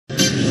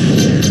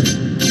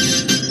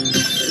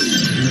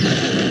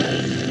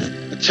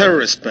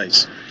terrorist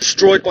base,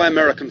 destroyed by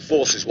American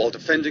forces while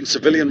defending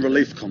civilian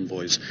relief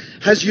convoys,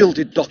 has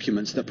yielded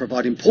documents that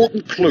provide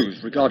important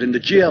clues regarding the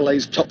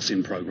GLA's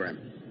toxin program.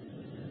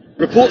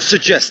 Reports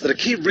suggest that a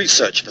key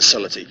research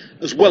facility,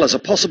 as well as a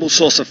possible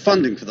source of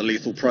funding for the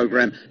lethal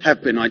program,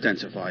 have been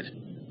identified.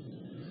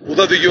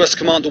 Although the US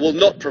commander will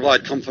not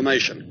provide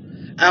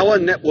confirmation, our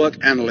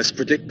network analysts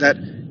predict that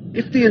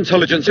if the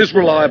intelligence is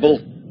reliable,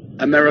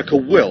 America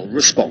will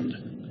respond.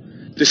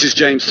 This is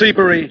James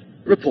Seabury,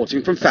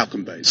 reporting from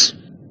Falcon Base.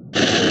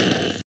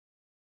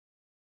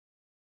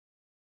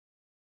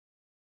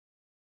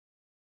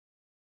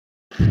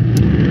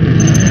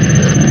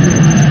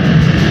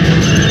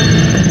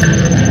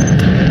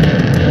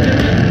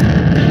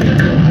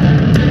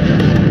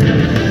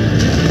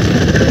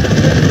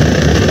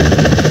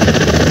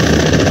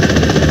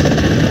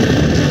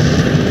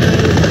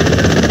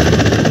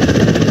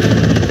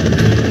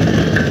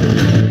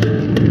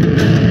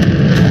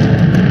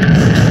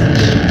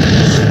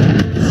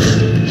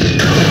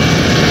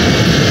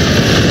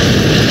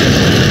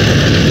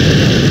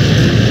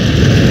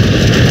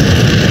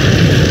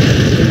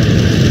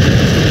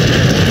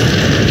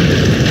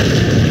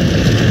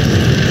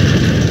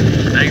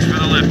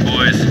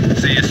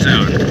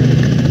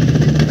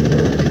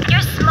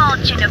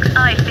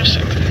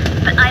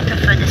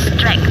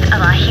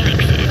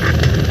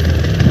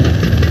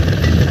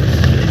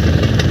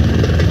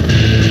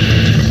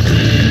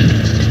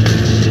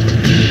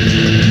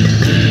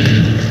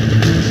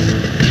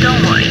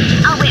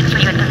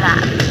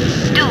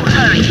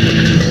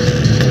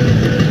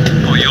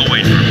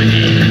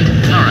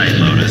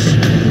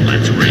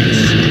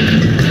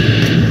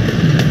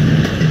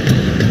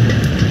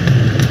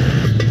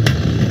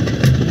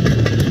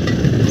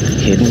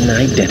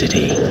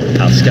 Identity.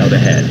 I'll scout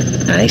ahead.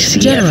 I see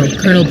General,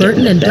 Colonel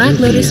Burton and Black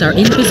Lotus are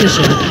in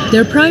position.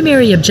 Their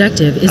primary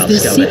objective is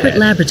this secret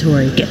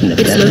laboratory.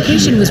 Its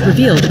location was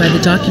revealed by the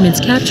documents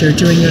captured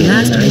during your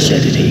last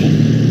mission. Identity.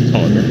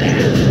 On the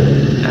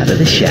path. Out of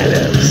the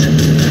shadows.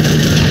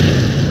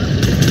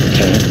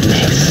 Can't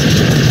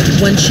miss.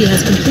 Once she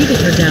has completed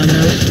her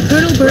download,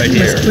 Colonel Burton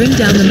must bring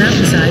down the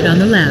mountainside on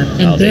the lab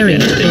and bury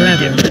it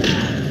forever.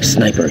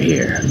 Sniper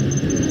here.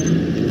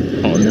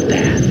 On the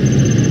path.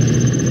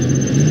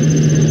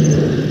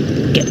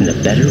 Getting a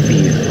better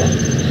view.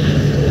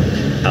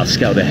 I'll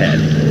scout ahead.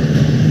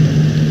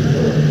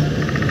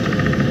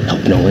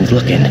 Hope no one's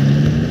looking.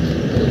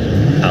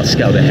 I'll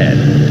scout ahead.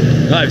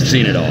 I've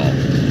seen it all.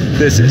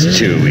 This is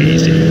too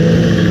easy.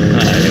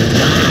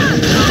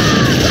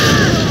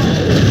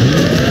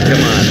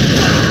 Come on.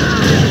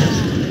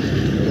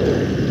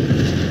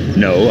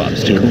 No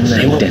obstacles.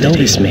 They won't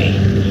notice me.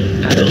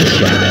 Out of the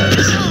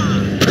shadows.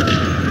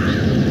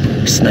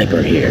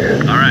 Sniper here.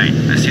 All right,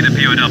 I see the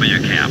POW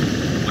camp.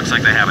 Looks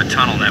like they have a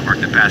tunnel network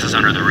that passes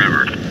under the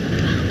river.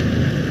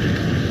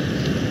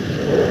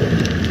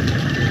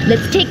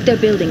 Let's take their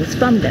buildings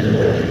from them.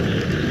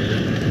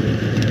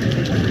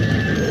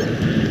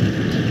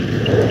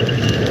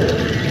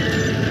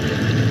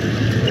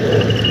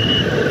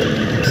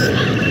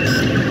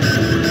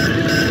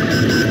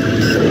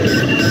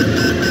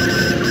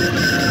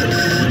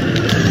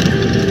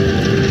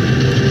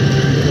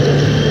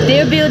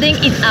 Their building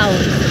is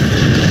ours.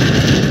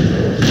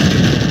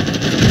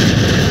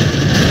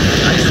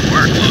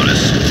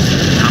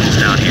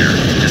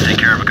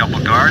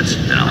 Guards,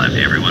 and I'll have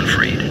everyone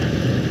freed.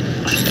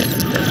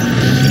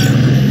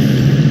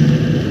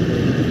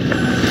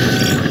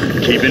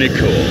 Keeping it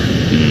cool.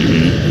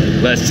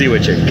 Let's see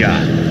what you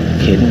got.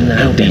 Hidden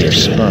identity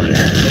spotter.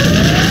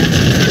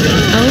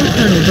 Our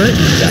Colonel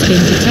Burton has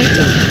been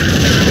detected.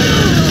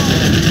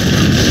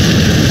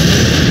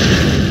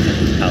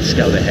 I'll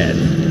scout ahead.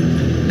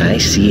 I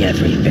see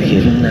everything.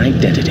 Hidden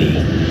identity.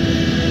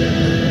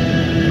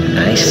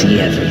 I see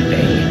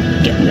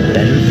everything. Getting a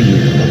better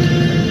view.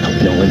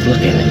 Hope no one's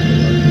looking.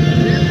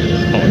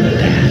 On the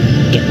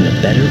path, getting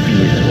a better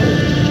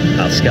view.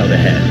 I'll scout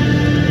ahead.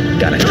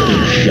 Got a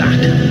clear shot.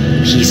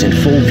 He's in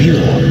full view.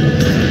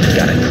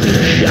 Got a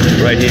clear shot.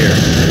 Right here.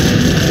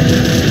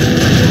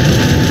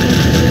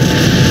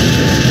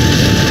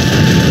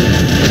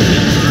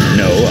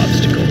 No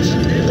obstacles.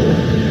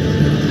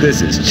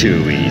 This is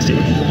too easy.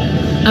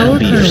 Our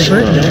Colonel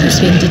Burton has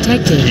been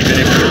detected. Keeping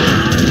it cool.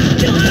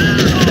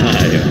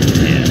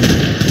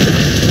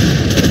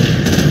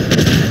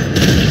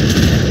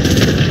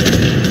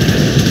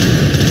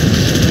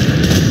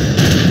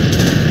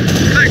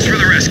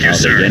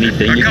 Sir. A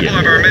couple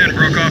of our men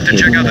broke off to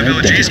check out the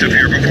village east of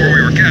here before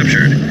we were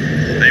captured.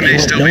 They may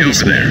still be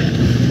over there.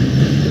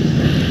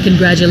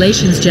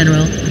 Congratulations,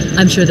 General.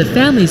 I'm sure the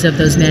families of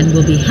those men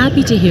will be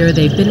happy to hear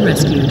they've been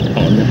rescued.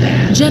 On the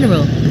path.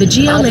 General, the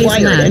GLA's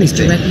lab is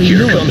directly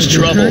north of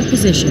your current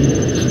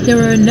position. There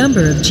are a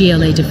number of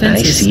GLA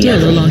defenses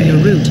still along your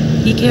route.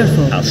 Be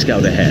careful. I'll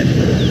scout ahead.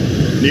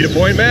 Need a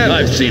point, man?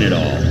 I've seen it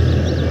all.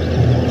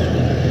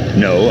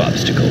 No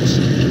obstacles.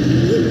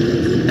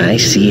 I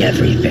see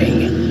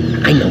everything.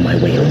 I know my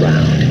way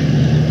around.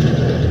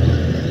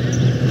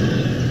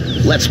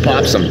 Let's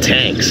pop some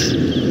tanks.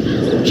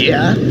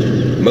 Yeah?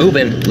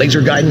 Moving.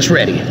 Laser guidance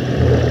ready.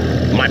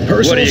 my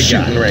personal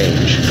shooting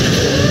range.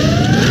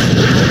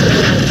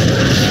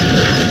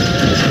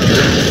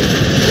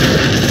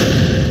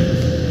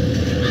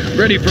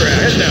 Ready for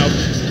action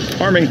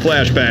now. Arming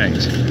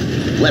flashbangs.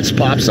 Let's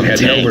pop some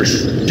Heading over.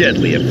 tanks.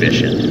 Deadly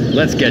efficient.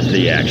 Let's get to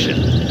the action.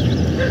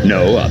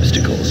 No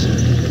obstacles.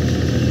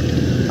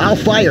 I'll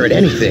fire at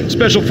anything.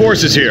 Special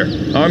Forces here.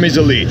 Army's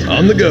elite.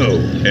 On the go.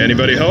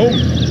 Anybody home?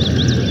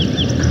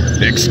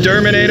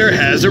 Exterminator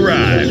has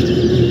arrived.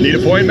 Need a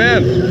point,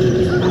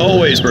 man?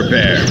 Always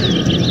prepared.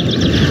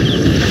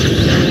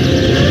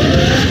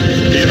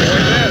 Need a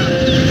point, man?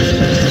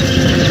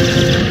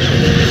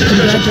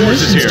 Special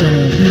Forces here.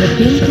 General. You have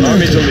been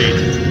Army's promoted.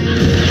 elite.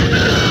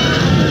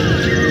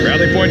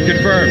 Rally point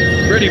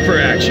confirmed. Ready for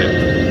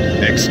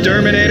action.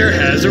 Exterminator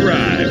has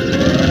arrived.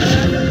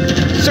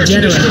 Search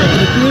and General, destroy.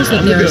 it appears that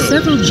On the there are go.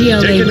 several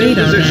GLA Take a new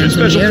radar position. bands in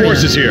the Special area.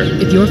 Forces here.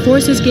 If your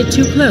forces get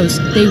too close,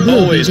 they will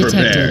Always be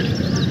detected.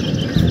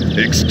 prepared.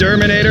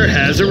 Exterminator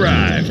has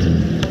arrived.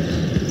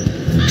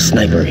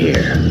 Sniper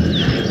here.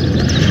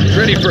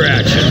 Ready for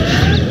action.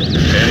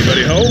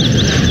 Anybody home?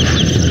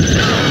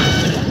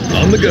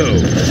 On the go.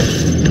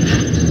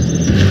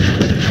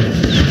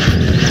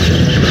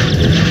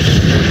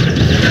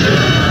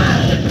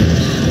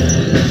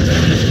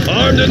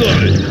 Armed and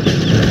loaded.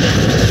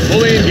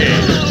 Fully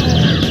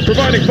engaged.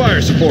 Providing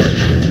fire support.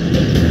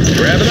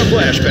 Grabbing a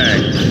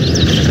flashbang.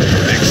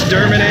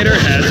 Exterminator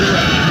has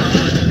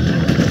arrived.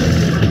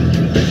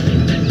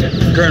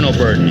 Colonel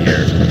Burton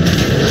here.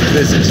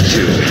 This is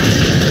too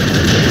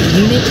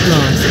easy. Unit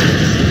lost.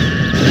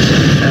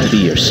 I'll be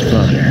your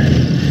spawner.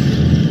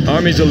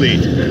 Army's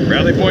elite.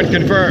 Rally point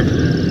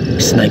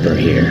confirmed. Sniper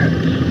here.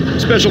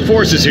 Special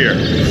Forces here.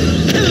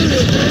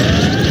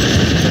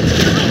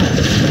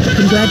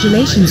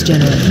 Congratulations,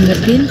 General. You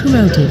have been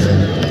promoted.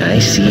 I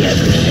see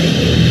everything.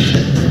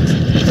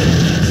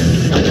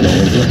 No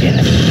one's looking.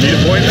 Need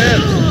a point,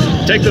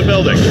 man? Take the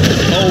building.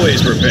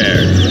 Always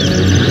prepared.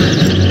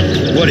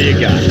 What do you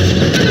got?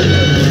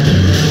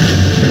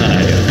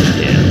 I am.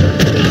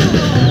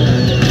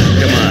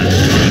 Come on.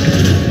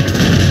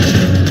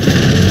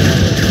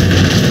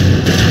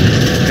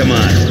 Come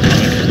on.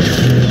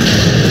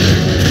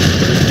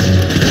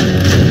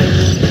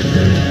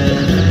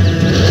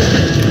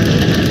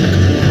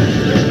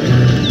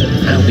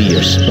 I'll be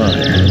your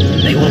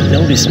spawner. They won't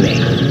notice me.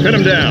 Pin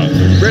them down.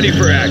 Ready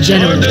for action.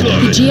 General, Armed and the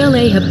loaded.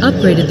 GLA have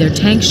upgraded their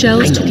tank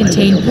shells to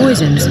contain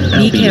poisons.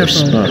 I'll Be be your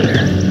careful. spawner.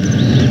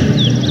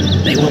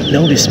 They won't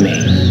notice me.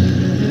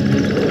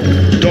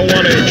 Don't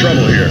want any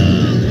trouble here.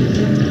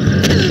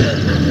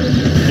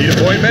 Need a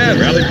point, man?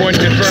 Rally point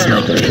confirmed.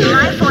 Sniper here.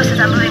 My forces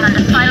are moving on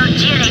the final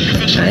GLA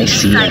position I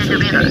this see side of the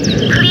river.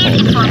 everything. Please On the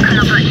inform map.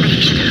 Colonel Burton that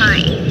he should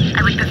hurry.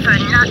 I would prefer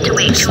not to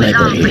wait too Sniper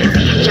long for him to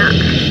here. catch up.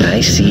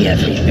 I see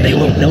everything. They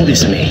won't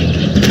notice me.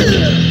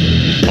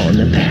 On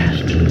the path.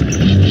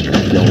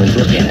 No one's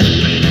looking.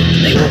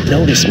 They won't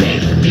notice me.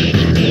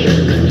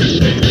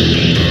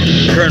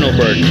 Colonel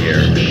Burton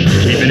here.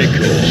 Keeping it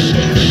cool.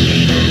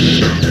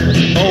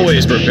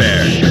 Always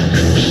prepared.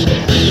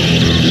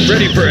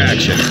 Ready for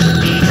action.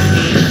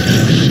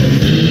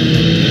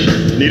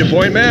 Need a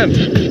point, man?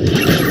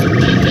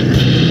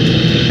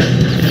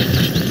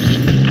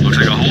 Looks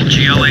like a whole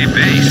GLA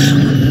base.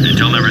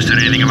 Intel never said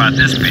anything about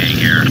this being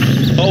here.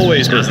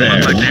 Always Doesn't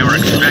look prepared. like they were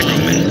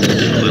expecting me.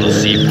 A little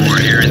C4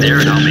 here and there,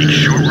 and I'll make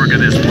short work of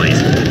this place.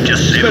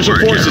 Just say the Special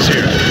word, Forces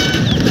General. here.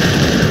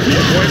 Need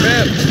a point,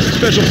 man?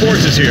 Special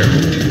Forces here.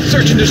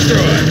 Search and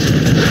destroy.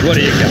 What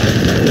do you got?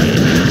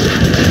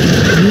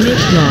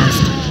 Unit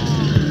lost.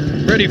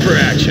 Ready for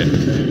action.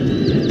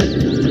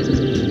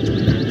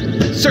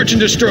 Search and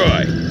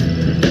destroy.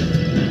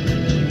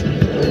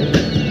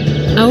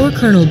 Our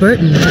Colonel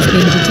Burton has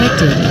been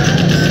detected.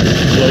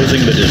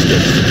 Closing the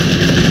distance.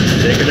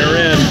 Taking her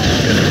in.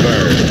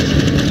 Confirmed.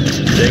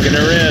 Taking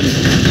her in.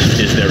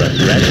 Is there a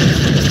threat?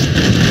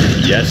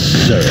 Yes,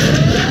 sir.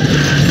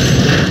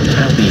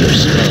 I'll be your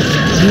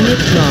spawner.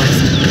 Unit lost.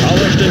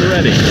 Polished and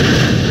ready.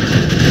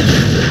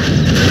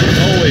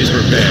 Always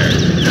prepared.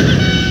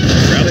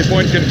 Rally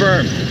point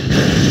confirmed.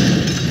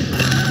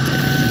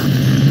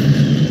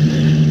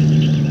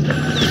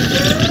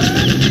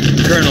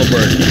 Colonel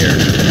Burton here.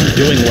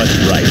 Doing what's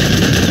right.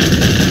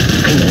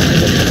 I know I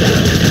look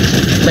down.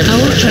 Let's Our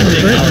march Colonel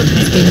on Burton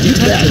has been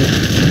detected.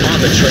 On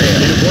the trail.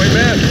 Need a point,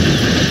 man?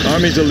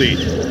 Army's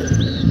elite.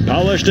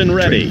 Polished and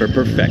ready for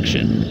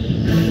perfection.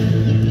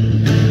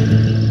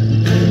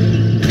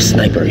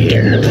 Sniper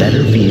here. A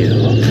better view.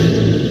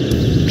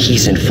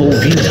 He's in full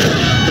view.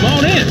 Come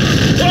on in.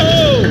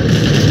 Whoa!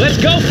 Let's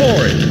go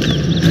for it.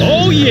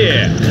 Oh,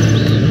 yeah.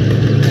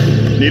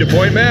 Need a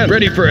point, man?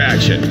 Ready for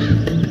action.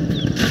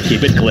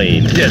 Keep it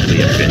clean. Deadly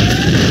efficient.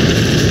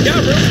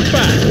 Got room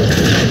back.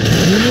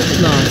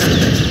 Unit lost.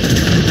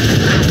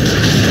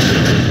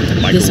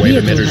 This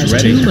Microwave vehicle emitters has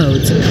ready. two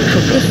modes.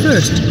 The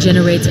first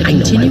generates a I know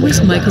my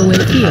continuous way around.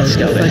 microwave field I'll in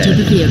scout front of ahead.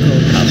 the vehicle,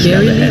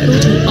 very scout ahead. lethal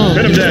to all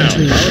Pin 'em down.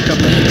 infantry. Power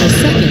couple. The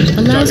second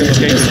allows it to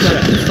Okay,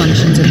 disrupt set. the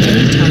functions of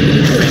any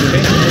targeted frame.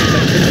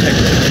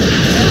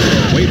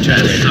 Wave That's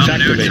generators some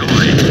new activated.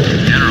 toy.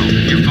 General,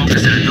 you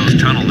focus it at those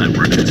tunnel networks.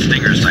 networks and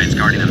Stinger sites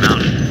guarding the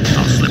mountain.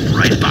 I'll slip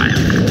right by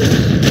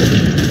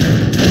them.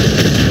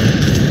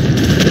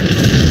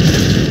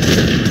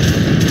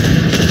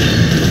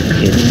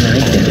 Hidden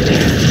identity.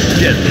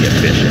 Deadly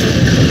efficient.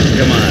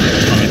 Come on,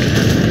 punk.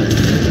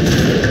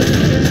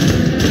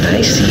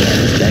 I see a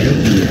better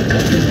view.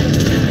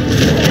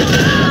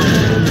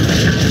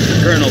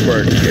 Colonel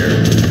Burton here.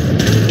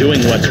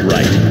 Doing what's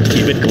right.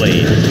 Keep it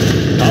clean.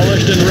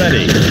 Polished and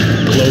ready.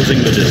 Closing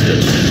the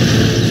distance.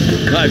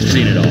 I've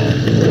seen it all.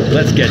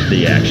 Let's get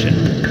the action.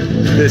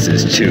 This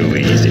is too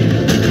easy.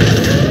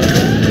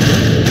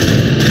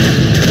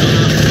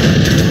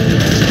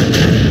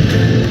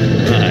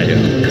 I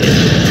don't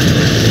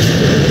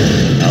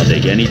care. I'll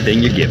take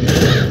anything you give me.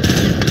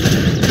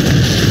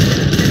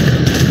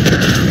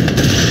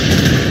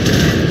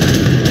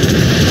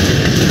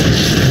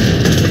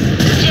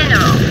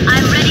 General,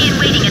 I'm ready and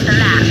waiting at the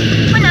lab.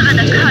 Whenever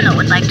the Colonel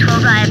would like to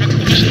arrive and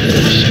finish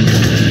this mission.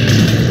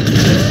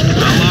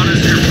 Well,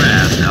 Lotus, you're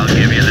fast. I'll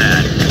give you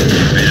that.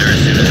 I'll be there as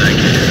soon as I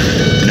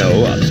can.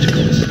 No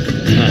obstacles.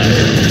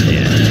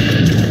 Yeah.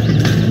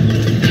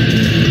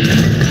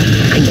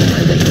 I know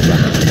my way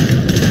around.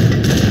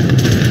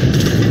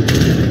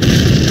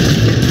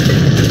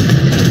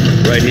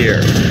 Right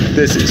here.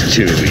 This is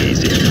too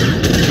easy.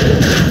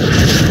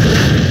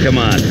 Come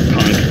on,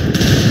 punk.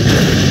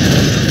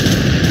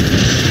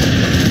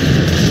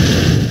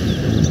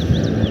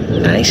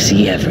 I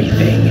see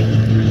everything.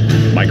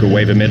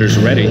 Microwave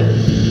emitters ready.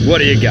 What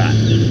do you got?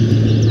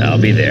 I'll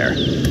be there.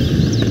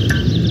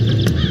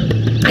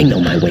 I know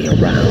my way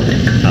around.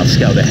 I'll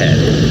scout ahead.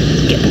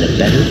 Getting a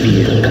better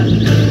view.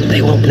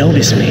 They won't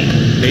notice me.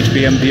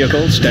 HBM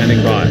vehicle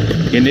standing by.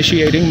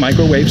 Initiating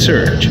microwave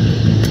surge.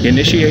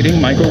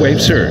 Initiating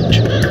microwave surge.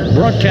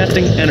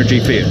 Broadcasting energy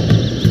field.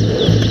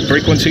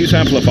 Frequencies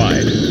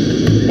amplified.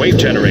 Wave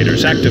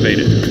generators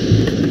activated.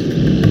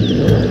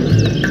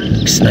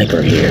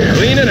 Sniper here.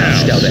 Clean it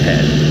out. Scout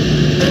ahead.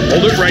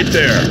 Hold it right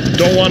there.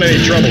 Don't want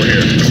any trouble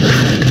here.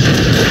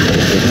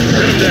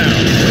 Put him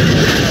down.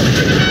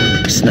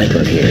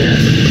 Sniper here.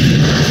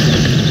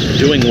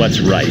 Doing what's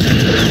right.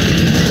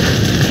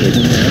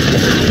 Hidden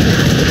identity.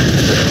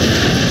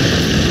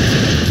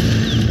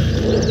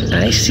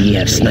 I see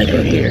a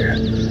sniper here.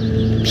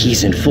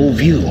 He's in full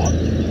view.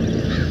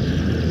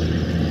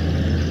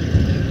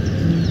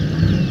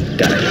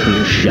 Got a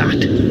clear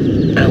shot.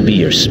 I'll be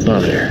your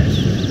spotter.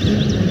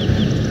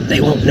 They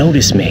won't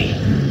notice me.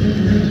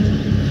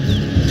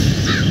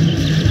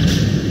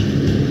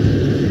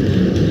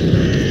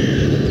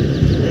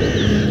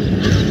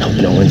 Hope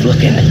no one's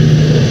looking.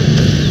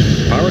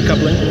 Power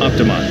coupling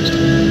optimized.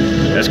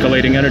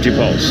 Escalating energy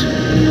pulse.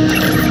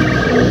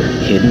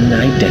 Hidden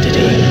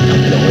identity.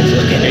 Hope no one's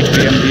looking.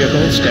 HBM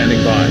vehicle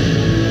standing by.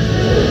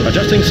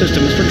 Adjusting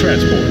systems for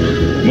transport.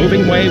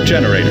 Moving wave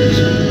generators.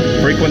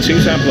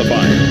 Frequencies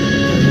amplified.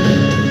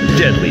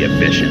 Deadly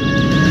efficient.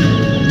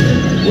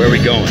 Where are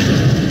we going?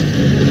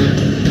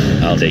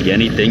 I'll take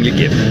anything you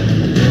give me.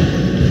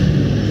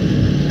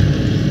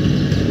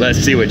 Let's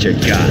see what you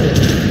got.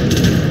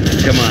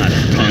 Come on,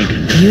 punk.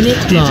 Unit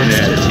Needs an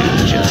lost. attitude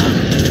adjustment.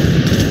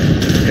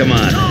 Come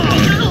on,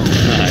 punk.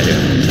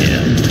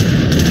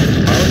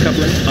 Power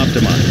coupling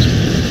optimized.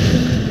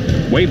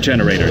 Wave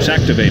generators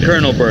activated.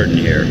 Colonel Burton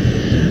here.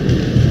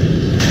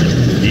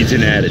 Needs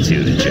an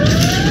attitude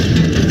adjustment.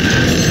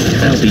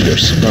 I'll be your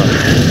spotter.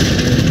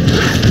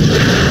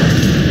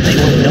 They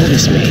won't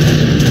notice me.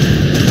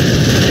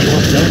 They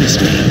won't notice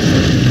me.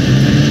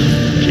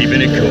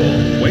 Keeping it cool.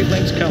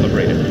 Wavelengths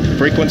calibrated.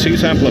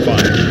 Frequencies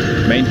amplified.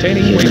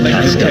 Maintaining I'll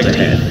wavelength scout integrity.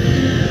 ahead.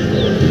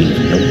 Leave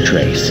no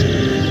trace.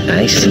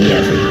 I see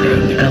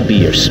everything. I'll be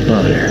your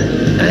spotter.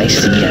 I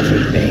see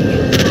everything.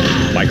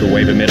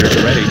 Microwave emitters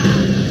ready.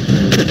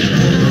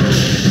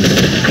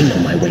 I know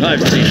my way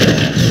I've around. seen it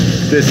all.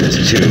 This is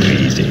too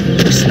easy.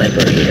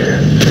 Sniper here.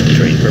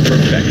 Trained for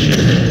perfection.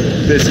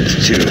 This is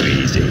too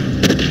easy.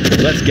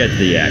 Let's get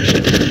the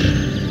action.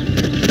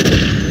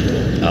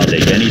 I'll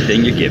take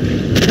anything you give me.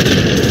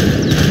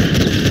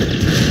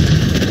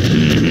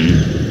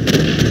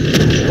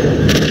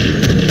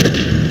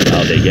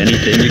 I'll take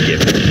anything you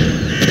give me.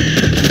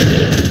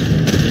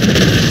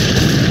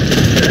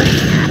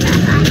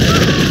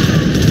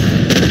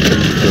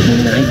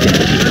 Hidden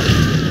identity.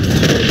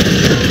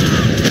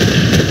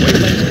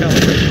 Wavelengths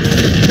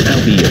calibrated.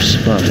 I'll be your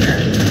spotter.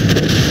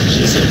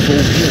 He's in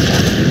full view.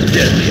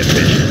 Deadly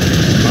efficient.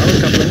 Power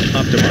coupling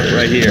optimized.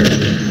 Right here.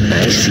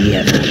 I see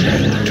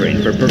everything.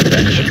 Trained for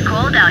perfection. It's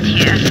cold out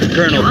here.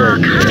 Colonel You are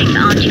Burton. coming,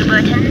 aren't you,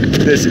 Burton?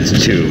 This is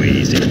too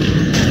easy.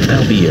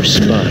 I'll be your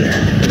spotter.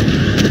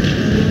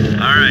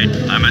 All right,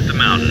 I'm at the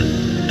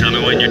mountain. Tell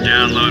me when your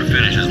download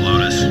finishes,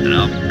 Lotus, and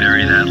I'll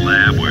bury that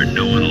lab where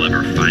no one will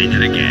ever find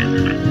it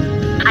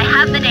again. I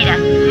have the data.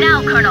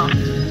 Now, Colonel.